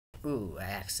Ooh, I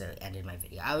accidentally ended my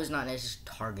video. I was not necessarily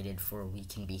targeted for We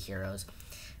Can Be Heroes,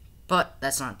 but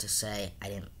that's not to say I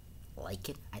didn't like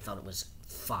it. I thought it was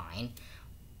fine,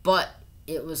 but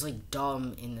it was like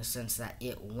dumb in the sense that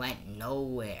it went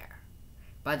nowhere.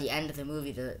 By the end of the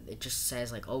movie, it just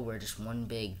says like, "Oh, we're just one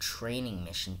big training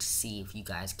mission to see if you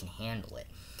guys can handle it."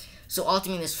 So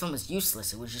ultimately, this film was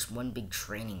useless. It was just one big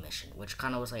training mission, which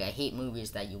kind of was like, I hate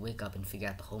movies that you wake up and figure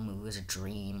out the whole movie was a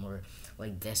dream, or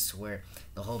like this, where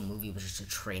the whole movie was just a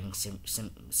training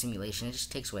simulation. It just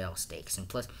takes away all stakes. And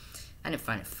plus, I didn't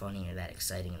find it funny or that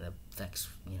exciting, and the effects,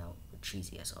 were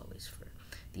cheesy as always for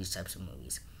these types of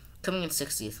movies. Coming in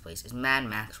 60th place is Mad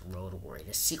Max Road Warrior,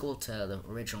 the sequel to the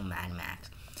original Mad Max.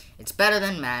 It's better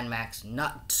than Mad Max,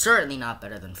 certainly not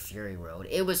better than Fury Road.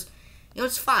 It was,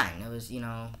 it's fine. It was,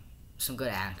 some good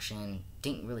action.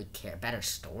 Didn't really care. Better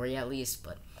story at least,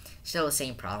 but still the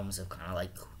same problems of kind of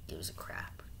like who gives a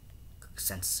crap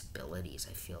sensibilities.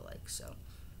 I feel like so.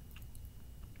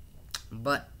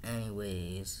 But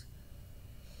anyways,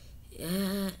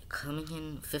 yeah, coming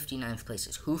in 59th place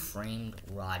is Who Framed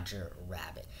Roger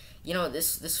Rabbit.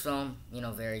 This film,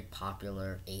 very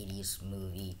popular 80s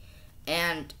movie.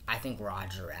 And I think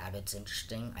Roger Rabbit's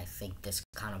interesting. I think this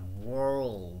kind of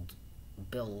world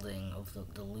building of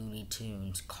the Looney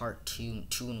Tunes cartoon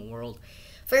world,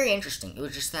 very interesting. It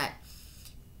was just that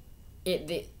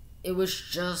it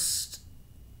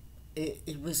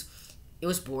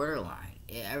was borderline.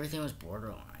 Everything was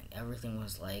borderline. Everything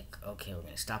was like, okay, we're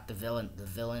gonna stop the villain. The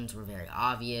villains were very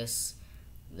obvious.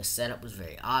 The setup was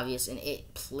very obvious, and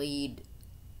it played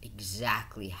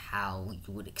exactly how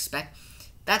you would expect.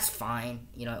 That's fine.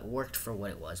 It worked for what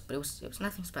it was, but it was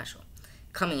nothing special.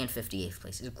 Coming in 58th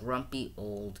place is Grumpy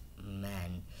Old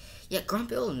Men. Yeah,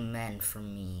 Grumpy Old Men for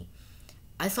me,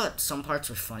 I thought some parts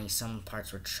were funny, some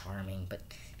parts were charming, but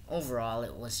overall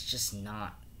it was just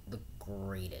not the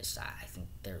greatest. I think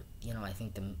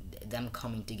them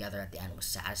coming together at the end was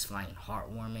satisfying and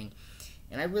heartwarming,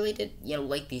 and I really did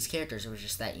like these characters. It was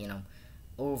just that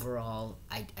overall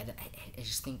I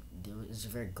just think it was a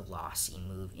very glossy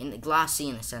movie, glossy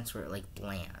in the sense where like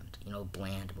bland,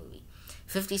 bland movie.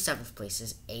 57th place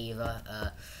is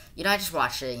Ava. I just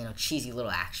watched a cheesy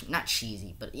little action, not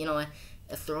cheesy, but a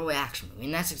throwaway action movie,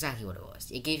 and that's exactly what it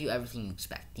was. It gave you everything you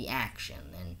expect, the action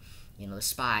and the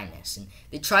spyness, and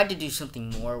they tried to do something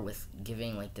more with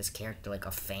giving like this character like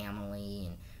a family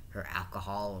and her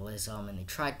alcoholism, and they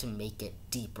tried to make it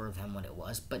deeper than what it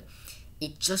was, but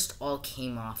it just all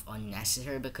came off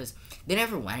unnecessary because they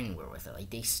never went anywhere with it. Like,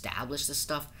 they established this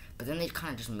stuff, but then they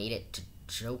kind of just made it to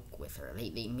joke with her.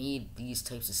 They made these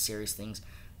types of serious things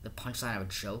the punchline of a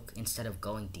joke instead of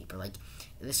going deeper. Like,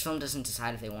 this film doesn't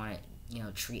decide if they want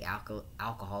to treat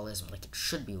alcoholism like it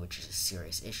should be, which is a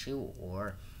serious issue,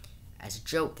 or as a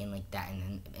joke and like that,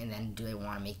 and then do they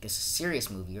want to make this a serious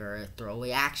movie or a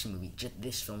throwaway action movie?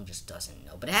 This film just doesn't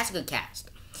know, but it has a good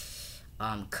cast.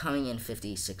 Coming in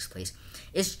 56th place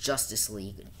is Justice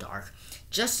League Dark.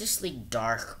 Justice League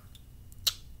Dark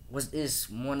is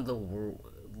one of the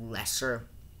lesser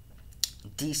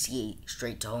DC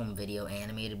straight-to-home video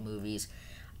animated movies.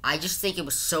 I just think it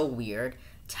was so weird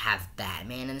to have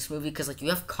Batman in this movie, because like you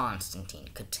have Constantine,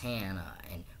 Katana,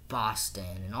 and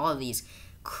Boston, and all of these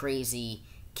crazy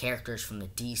characters from the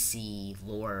DC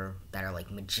lore that are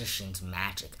like magicians,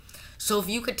 magic. So if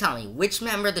you could tell me which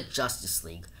member of the Justice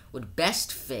League would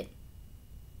best fit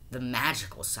the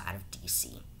magical side of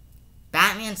DC,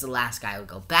 Batman's the last guy I would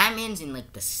go. Batman's in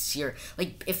like the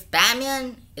like, if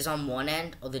Batman is on one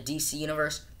end of the DC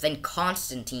universe, then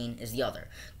Constantine is the other.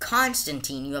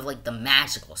 Constantine, you have like the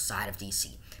magical side of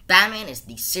DC. Batman is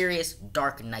the serious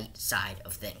Dark Knight side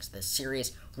of things, the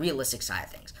serious realistic side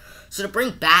of things. So to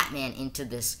bring Batman into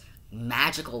this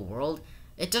magical world,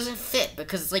 it doesn't fit,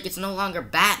 because it's like it's no longer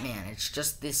Batman. It's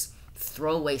just this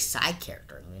throwaway side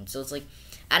character. So it's like,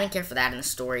 I didn't care for that in the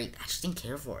story. I just didn't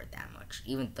care for it that much,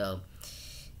 even though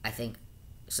I think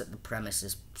the premise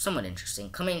is somewhat interesting.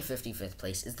 Coming in 55th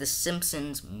place is The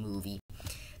Simpsons movie.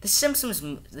 The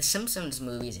Simpsons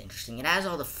movie is interesting. It has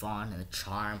all the fun and the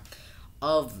charm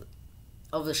of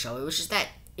the show. It was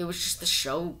just the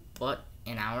show, but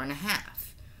an hour and a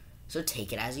half. So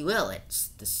take it as you will. It's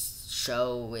this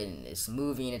show and this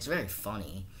movie, and it's very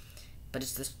funny, but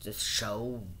it's this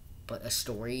show, but a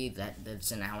story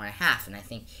that's an hour and a half. And I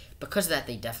think because of that,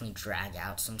 they definitely drag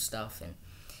out some stuff, and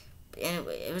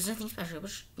it was nothing special. It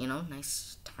was,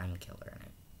 nice time killer, and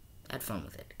I had fun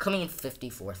with it. Coming in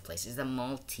 54th place is The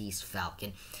Maltese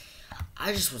Falcon.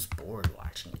 I just was bored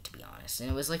watching it, to be honest, and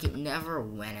it was like it never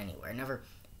went anywhere, it never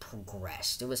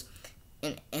progressed. It was,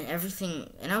 and everything,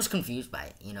 and I was confused by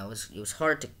it. It was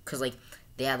hard to, because like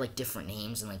they had like different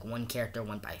names, and like one character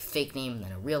went by a fake name and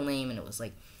then a real name, and it was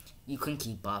like you couldn't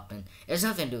keep up. And it has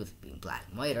nothing to do with being black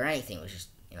and white or anything. It was just,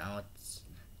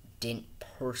 didn't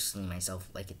personally myself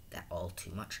like it that all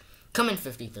too much. Coming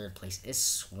 53rd place is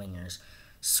Swingers.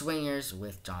 Swingers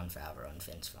with Jon Favreau and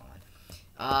Vince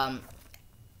Vaughn.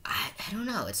 I don't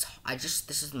know. This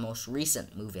is the most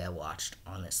recent movie I watched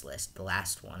on this list. The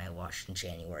last one I watched in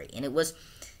January, and it was.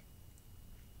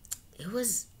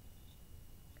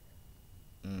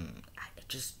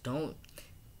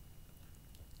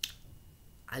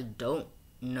 I don't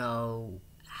know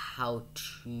how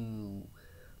to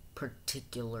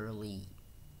particularly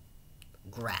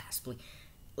grasp.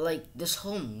 Like this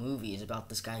whole movie is about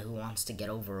this guy who wants to get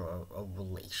over a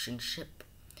relationship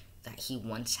that he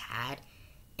once had,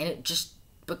 and it just,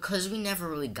 because we never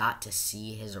really got to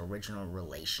see his original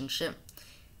relationship,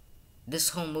 this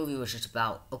whole movie was just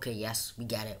about, okay, yes, we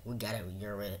get it,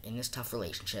 you're in this tough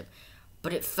relationship,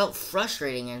 but it felt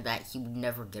frustrating in that he would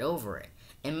never get over it.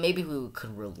 And maybe we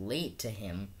could relate to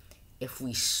him if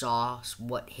we saw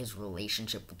what his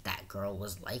relationship with that girl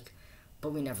was like,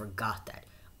 but we never got that.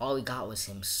 All we got was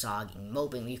him sogging,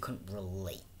 moping. We couldn't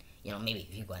relate. Maybe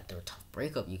if you went through a tough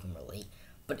breakup, you can relate,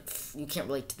 but you can't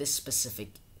relate to this specific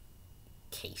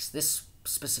case, this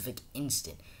specific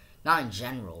instant. Not in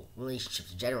general,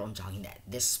 relationships in general. I'm talking that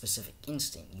this specific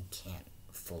instant, you can't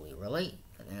fully relate,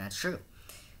 and that's true.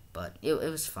 But it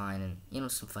was fine,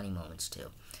 and some funny moments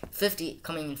too.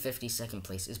 Coming in 52nd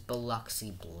place is Biloxi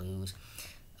Blues.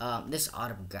 This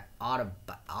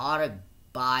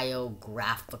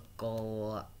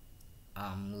autobiographical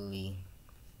movie.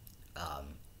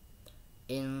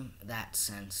 In that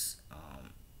sense,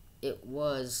 it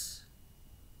was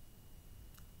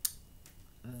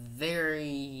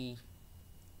very,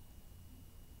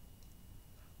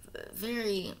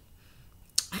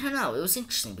 I don't know, it was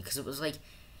interesting because it was like,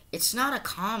 it's not a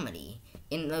comedy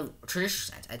in the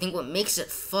traditional sense. I think what makes it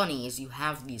funny is you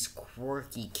have these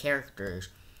quirky characters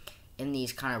and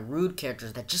these kind of rude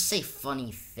characters that just say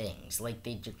funny things.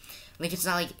 It's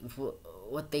not like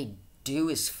what they do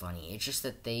is funny. It's just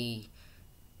that they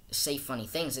say funny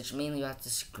things. It's mainly about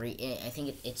this great. I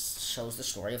think it shows the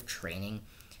story of training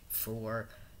for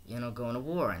going to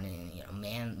war and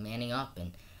manning up,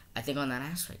 and I think on that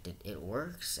aspect it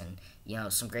works. And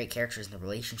some great characters in the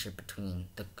relationship between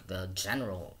the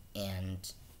general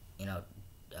and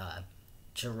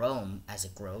Jerome as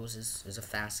it grows is a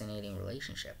fascinating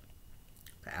relationship.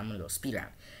 Okay, I'm gonna go speed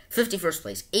round. 51st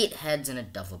place, 8 Heads in a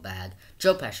Duffel Bag.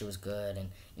 Joe Pesci was good,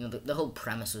 and the whole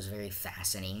premise was very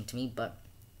fascinating to me, but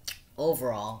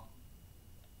overall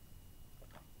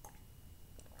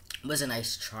it was a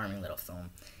nice, charming little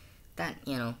film that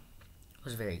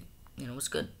was very was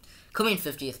good. Coming in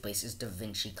 50th place is Da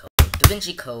Vinci Code. Da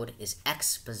Vinci Code is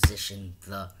exposition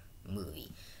the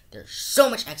movie. There's so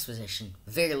much exposition,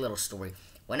 very little story.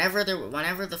 Whenever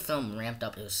the film ramped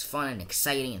up, it was fun and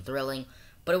exciting and thrilling,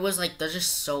 but it was like there's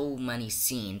just so many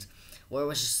scenes where it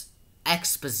was just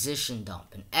exposition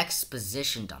dump and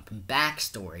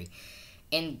backstory,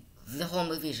 and the whole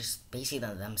movie is just basically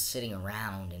them sitting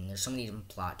around, and there's so many different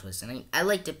plot twists, and I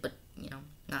liked it, but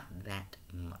not that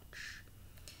much.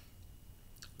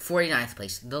 49th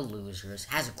place, The Losers,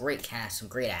 has a great cast, some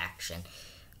great action,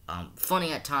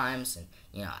 funny at times, and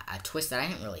a twist that I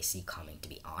didn't really see coming, to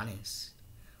be honest.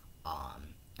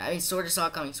 Sort of saw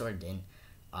it coming, sort of didn't,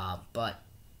 but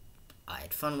I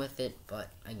had fun with it.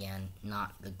 But again,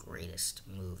 not the greatest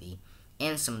movie,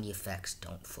 and some of the effects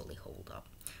don't fully hold up.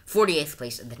 48th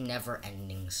place, The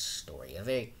Never-Ending Story, a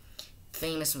very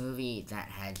famous movie that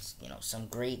had some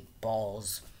great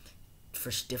balls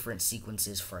for different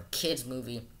sequences for a kids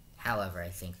movie. However, I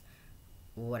think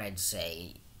what I'd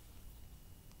say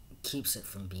keeps it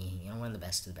from being one of the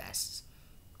best of the best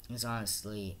is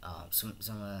honestly some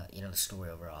the story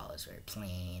overall is very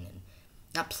plain, and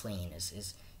not plain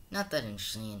is not that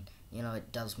interesting.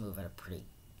 It does move at a pretty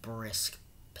brisk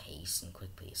pace and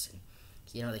quick pace, and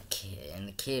the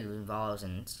kid involves,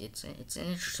 and it's an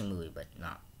interesting movie, but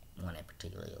not one I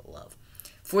particularly love.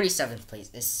 47th place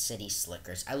is City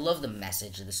Slickers. I love the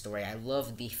message of the story. I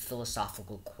love the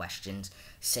philosophical questions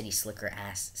City Slicker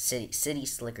asks.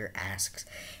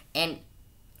 And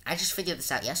I just figured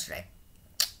this out yesterday.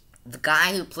 The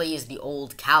guy who plays the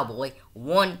old cowboy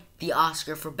won the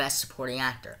Oscar for Best Supporting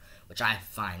Actor, which I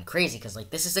find crazy because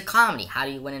this is a comedy. How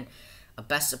do you win a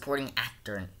Best Supporting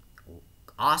Actor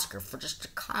Oscar for just a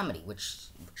comedy? Which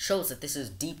shows that this is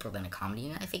deeper than a comedy,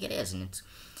 and I think it is. And its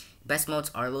best moments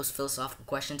are those philosophical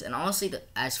questions. And honestly,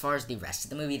 as far as the rest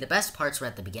of the movie, the best parts were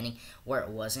at the beginning, where it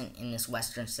wasn't in this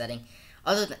Western setting.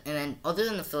 Other than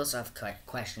the philosophical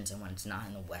questions, and when it's not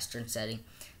in the Western setting,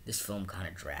 this film kind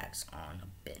of drags on a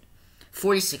bit.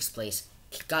 46th place,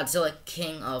 Godzilla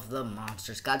King of the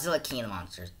Monsters. Godzilla King of the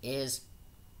Monsters is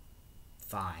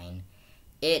fine.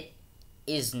 It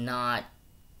is not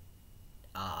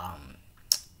a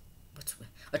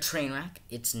train wreck.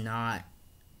 It's not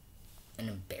an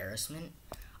embarrassment.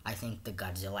 I think the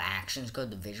Godzilla action is good,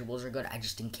 the visuals are good. I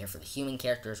just didn't care for the human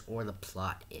characters or the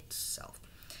plot itself.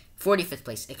 45th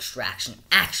place, Extraction.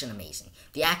 Action amazing.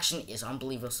 The action is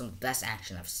unbelievable. Some of the best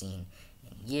action I've seen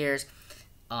in years.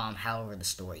 However, the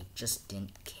story just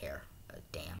didn't care a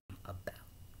damn about.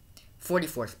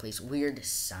 44th place, Weird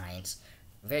Science.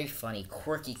 Very funny,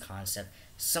 quirky concept.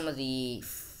 Some of the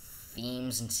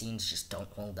themes and scenes just don't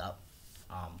hold up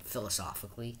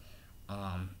philosophically.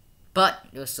 But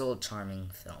it was still a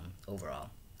charming film overall.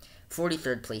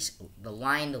 43rd place, The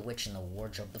Lion, the Witch, and the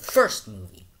Wardrobe. The first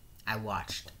movie I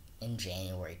watched in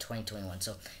January 2021.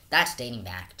 So that's dating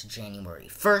back to January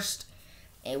 1st,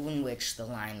 in which The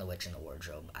Lion, the Witch, and the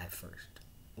Wardrobe I first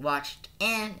watched.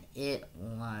 And it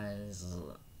was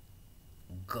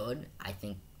good. I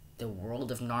think the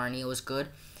world of Narnia was good.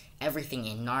 Everything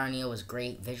in Narnia was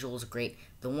great. Visuals great.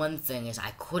 The one thing is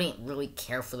I couldn't really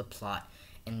care for the plot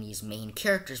and these main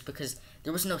characters because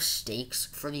there was no stakes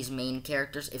for these main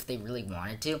characters if they really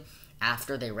wanted to.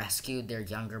 After they rescued their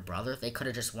younger brother, they could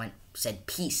have just said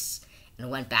peace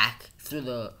and went back through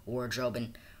the wardrobe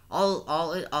and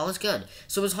all is good.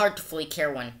 So it was hard to fully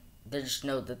care when there's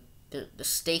no the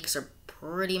stakes are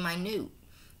pretty minute,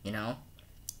 you know.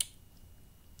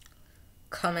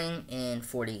 Coming in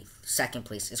 42nd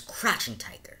place is Crouching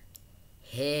Tiger,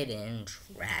 Hidden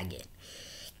Dragon.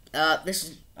 This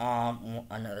is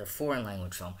another foreign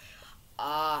language film.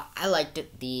 I liked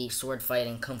it. The sword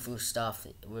fighting, kung fu stuff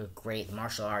were great. The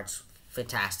martial arts,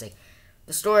 fantastic.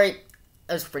 The story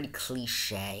was pretty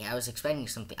cliche. I was expecting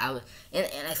something. And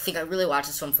I think I really watched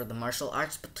this film for the martial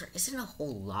arts, but there isn't a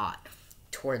whole lot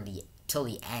till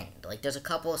the end. Like there's a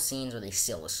couple of scenes where they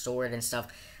steal a sword and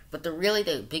stuff, but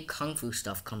the big kung fu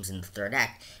stuff comes in the third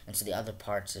act, and so the other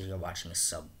parts is you're watching a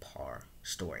subpar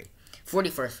story.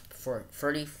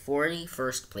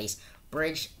 41st place,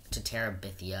 Bridge to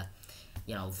Terabithia.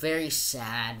 You know, very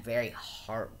sad, very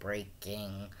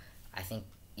heartbreaking. I think,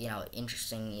 you know,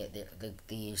 interesting.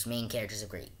 These main characters have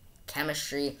great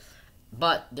chemistry,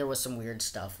 but there was some weird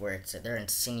stuff where they're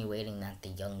insinuating that the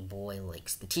young boy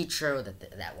likes the teacher,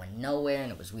 that went nowhere,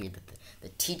 and it was weird that the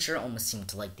teacher almost seemed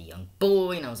to like the young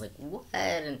boy, and I was like, what?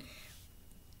 And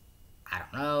I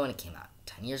don't know, and it came out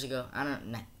 10 years ago.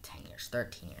 Not 10 years,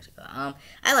 13 years ago.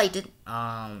 I liked it.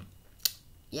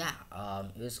 It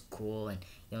was cool, and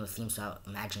you know the themes about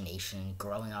imagination,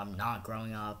 growing up, not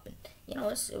growing up, and you know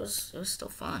it was still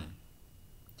fun.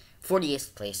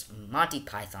 48th place, Monty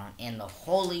Python and the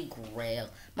Holy Grail.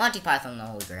 Monty Python and the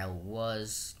Holy Grail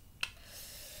was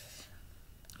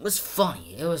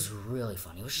funny. It was really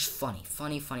funny. It was just funny.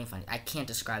 I can't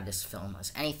describe this film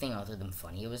as anything other than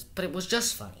funny. But it was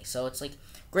just funny. So it's like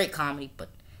great comedy, but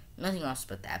nothing else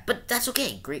but that. But that's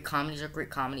okay. Great comedies are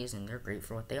great comedies, and they're great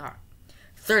for what they are.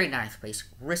 39th place,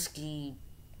 Risky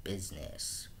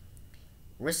Business.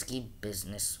 Risky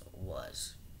Business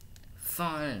was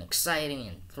fun and exciting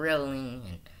and thrilling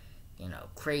and, you know,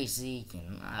 crazy,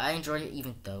 and I enjoyed it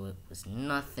even though it was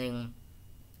nothing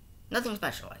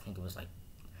special. I think it was like,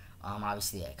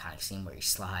 obviously the iconic scene where he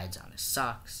slides on his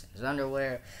socks and his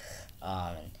underwear,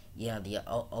 and, you know, the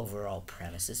overall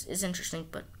premise is interesting,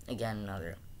 but again,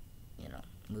 another, you know,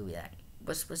 movie that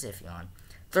was iffy on.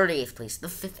 38th place, The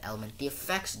Fifth Element. The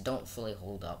effects don't fully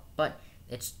hold up, but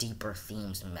its deeper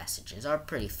themes and messages are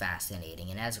pretty fascinating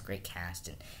and has a great cast.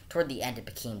 And toward the end, it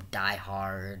became Die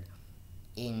Hard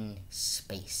in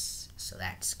space, so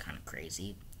that's kind of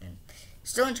crazy. And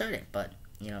still enjoyed it, but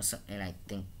you know, and I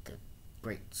think the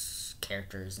great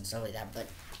characters and stuff like that, but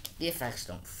the effects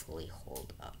don't fully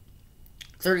hold up.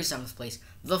 37th place,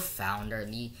 The Founder.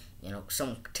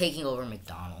 Someone taking over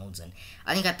McDonald's, and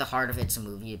I think at the heart of it's a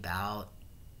movie about,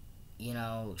 you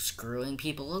know, screwing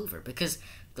people over, because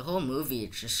the whole movie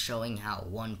it's just showing how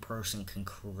one person can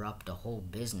corrupt a whole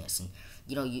business, and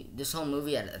you know, this whole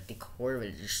movie at the core of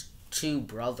it is just two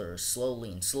brothers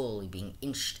slowly being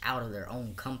inched out of their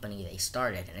own company they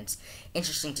started, and it's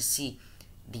interesting to see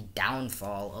the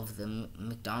downfall of the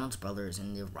McDonald's brothers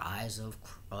and the rise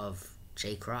of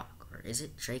Jay Kroc, or is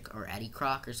it Jake or Eddie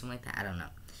Kroc or something like that? I don't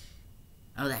know.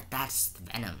 Oh, that's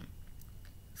Venom.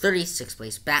 36th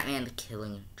place, Batman: The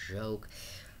Killing Joke.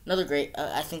 Another great,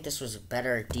 I think this was a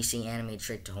better DC animated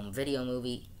straight-to-home video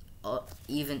movie,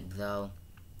 even though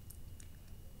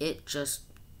it was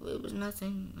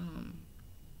nothing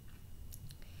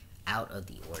out of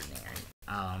the ordinary.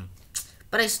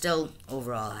 but I still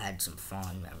overall had some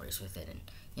fond memories with it,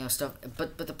 and stuff.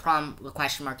 But the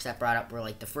question marks that brought up were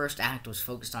like the first act was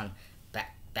focused on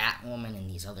Batwoman and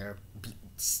these other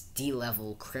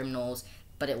D-level criminals,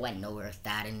 but it went nowhere with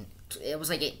that, and it was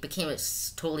like it became a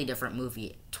totally different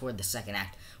movie toward the second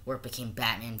act, where it became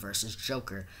Batman versus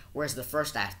Joker. Whereas the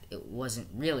first act, it wasn't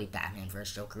really Batman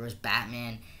versus Joker. It was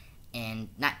Batman and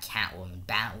not Catwoman,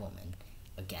 Batwoman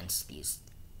against these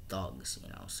thugs.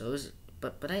 So it was,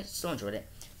 but I still enjoyed it.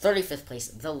 35th place,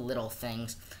 The Little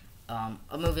Things,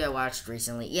 a movie I watched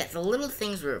recently. Yeah, The Little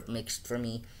Things were mixed for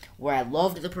me, where I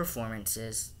loved the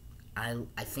performances. I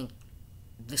think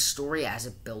the story as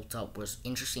it built up was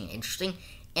interesting,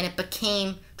 and it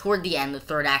became, toward the end, the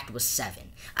third act was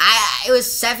 7. It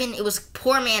was 7, it was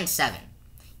Poor Man 7.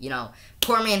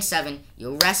 Poor Man 7,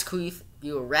 you arrest who you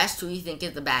think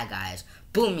is the bad guys.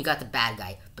 Boom, you got the bad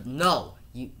guy. But no,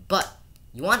 you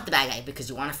want the bad guy because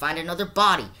you want to find another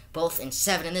body. Both in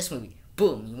 7 in this movie.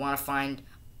 Boom, you want to find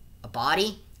a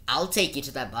body? I'll take you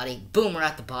to that body. Boom, we're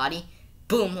at the body.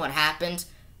 Boom, what happens?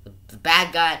 The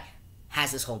bad guy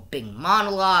has this whole big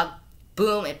monologue.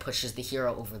 Boom, it pushes the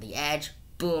hero over the edge.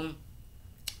 Boom,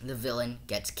 the villain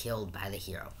gets killed by the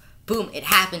hero. Boom, it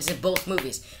happens in both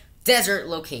movies. Desert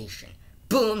location.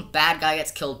 Boom, bad guy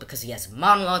gets killed because he has a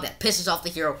monologue that pisses off the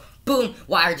hero. Boom,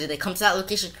 why did they come to that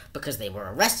location? Because they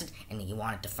were arrested and he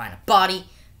wanted to find a body.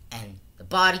 And the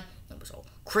body, it was all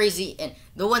crazy. And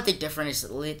the one thing different is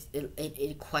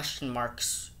it question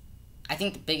marks. I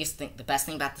think the best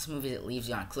thing about this movie is it leaves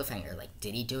you on a cliffhanger. Like,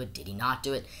 did he do it? Did he not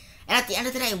do it? And at the end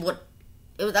of the day,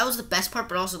 that was the best part,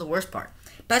 but also the worst part.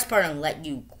 Best part and let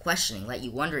you questioning, let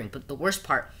you wondering, but the worst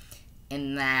part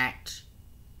in that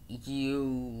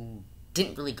you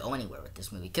didn't really go anywhere with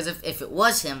this movie. Because if it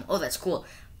was him, oh, that's cool.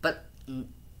 But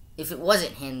if it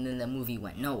wasn't him, then the movie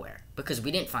went nowhere. Because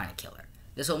we didn't find a killer.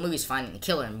 This whole movie's finding the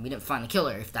killer, and we didn't find the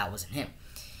killer if that wasn't him.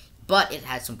 But it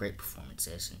had some great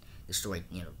performances, and the story,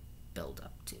 build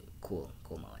up to cool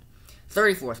moment.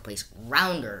 34th place,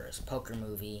 Rounders, poker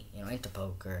movie, into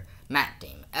poker. Matt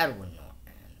Damon, Edward Norton.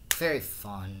 Very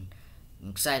fun,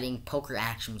 exciting. Poker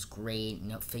action was great.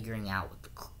 Figuring out what the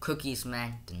cookies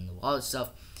meant and all this stuff.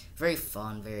 Very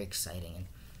fun, very exciting,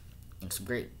 and some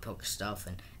great poker stuff.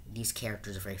 And these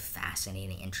characters are very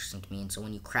fascinating, interesting to me. And so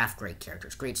when you craft great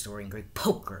characters, great story, and great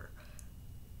poker,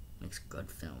 makes a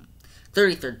good film.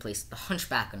 33rd place, The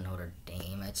Hunchback of Notre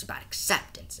Dame. It's about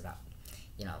acceptance, about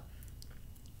not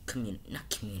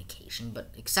communication, but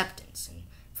acceptance and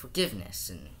forgiveness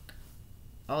and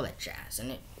all that jazz,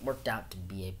 and it worked out to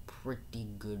be a pretty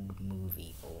good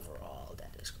movie overall.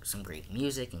 That is some great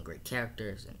music and great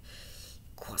characters, and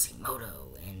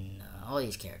Quasimodo and all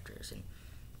these characters,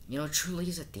 and truly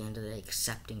is at the end of the day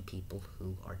accepting people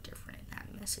who are different, and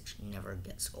that message never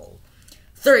gets old.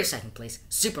 32nd place,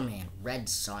 Superman, Red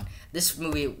Son. This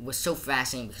movie was so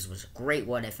fascinating because it was a great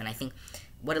what if, and I think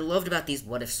what I loved about these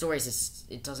what if stories is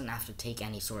it doesn't have to take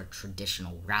any sort of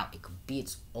traditional route. It could be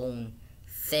its own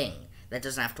thing that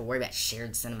doesn't have to worry about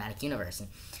shared cinematic universe. And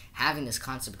having this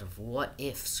concept of what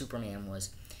if Superman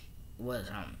was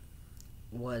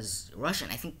Russian,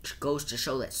 I think goes to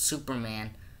show that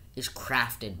Superman is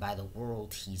crafted by the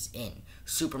world he's in.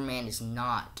 Superman is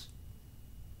not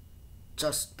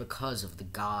just because of the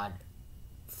god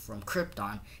from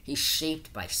Krypton. He's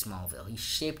shaped by Smallville. He's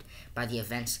shaped by the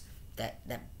events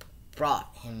that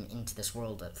brought him into this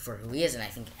world for who he is. And I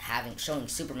think showing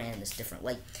Superman in this different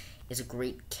light is a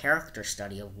great character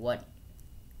study of what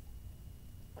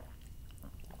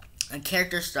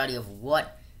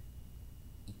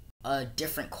a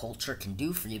different culture can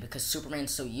do for you, because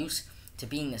Superman's so used to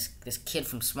being this kid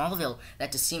from Smallville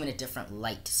that to see him in a different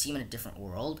light, to see him in a different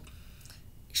world,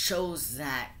 shows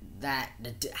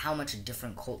how much a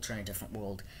different culture and a different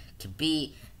world can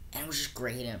be. And it was just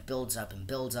great, and it builds up,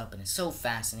 and it's so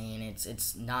fascinating.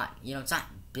 It's not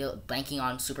banking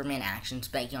on Superman action, it's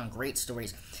banking on great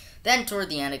stories. Then toward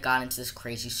the end, it got into this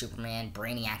crazy Superman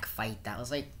Brainiac fight that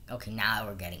was like, okay, now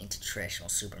we're getting into traditional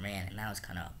Superman, and that was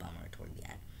kind of a bummer toward the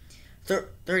end.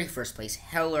 31st place,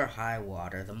 Hell or High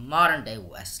Water, the modern day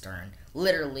Western,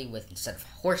 literally with, instead of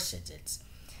horses, it's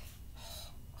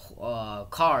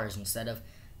cars, instead of,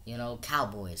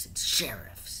 cowboys, it's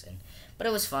sheriffs. But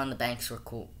it was fun, the banks were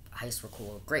cool, heists were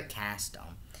cool, great cast,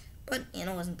 but, it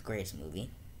wasn't the greatest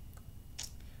movie.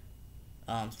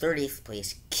 30th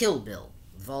place, Kill Bill,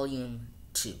 Volume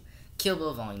 2. Kill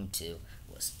Bill Volume 2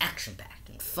 was action-packed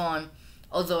and fun,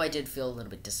 although I did feel a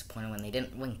little bit disappointed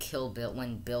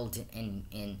when Bill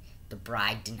the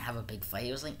bride didn't have a big fight.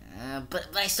 It was like, but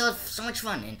I still have so much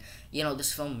fun. And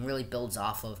this film really builds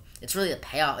off of. It's really a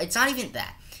payoff. It's not even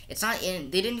that. It's not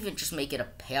in. They didn't even just make it a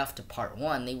payoff to part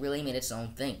one. They really made its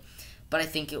own thing. But I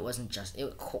think it wasn't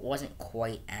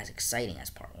quite as exciting as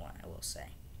part one, I will say.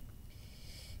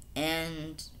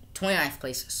 And 29th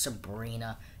place,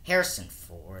 Sabrina, Harrison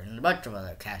Ford, and a bunch of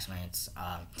other castmates.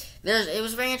 It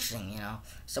was very interesting.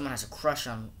 Someone has a crush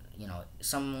on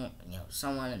someone,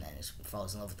 and then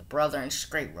falls in love with the brother, and it's just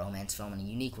a great romance film and a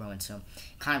unique romance film,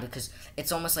 kind of because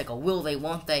it's almost like a will they,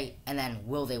 won't they, and then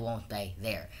will they, won't they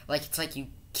there. Like it's like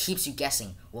keeps you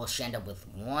guessing. Will she end up with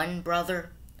one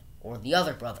brother or the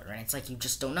other brother? And it's like you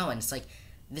just don't know. And it's like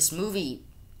this movie,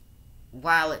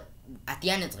 while at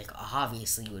the end it's like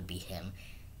obviously it would be him,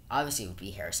 obviously it would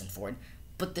be Harrison Ford,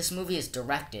 but this movie is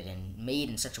directed and made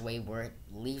in such a way where it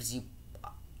leaves you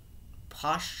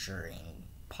posturing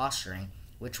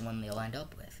which one they'll end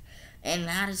up with. And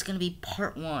that is going to be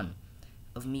part one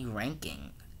of me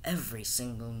ranking every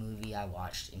single movie I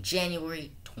watched in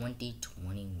January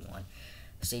 2021.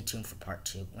 Stay tuned for part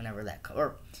two whenever that comes.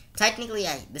 Or technically,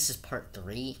 this is part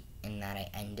three, in that I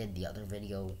ended the other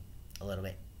video a little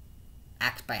bit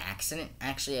by accident.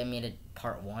 Actually, I made it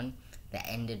part one that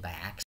ended by accident.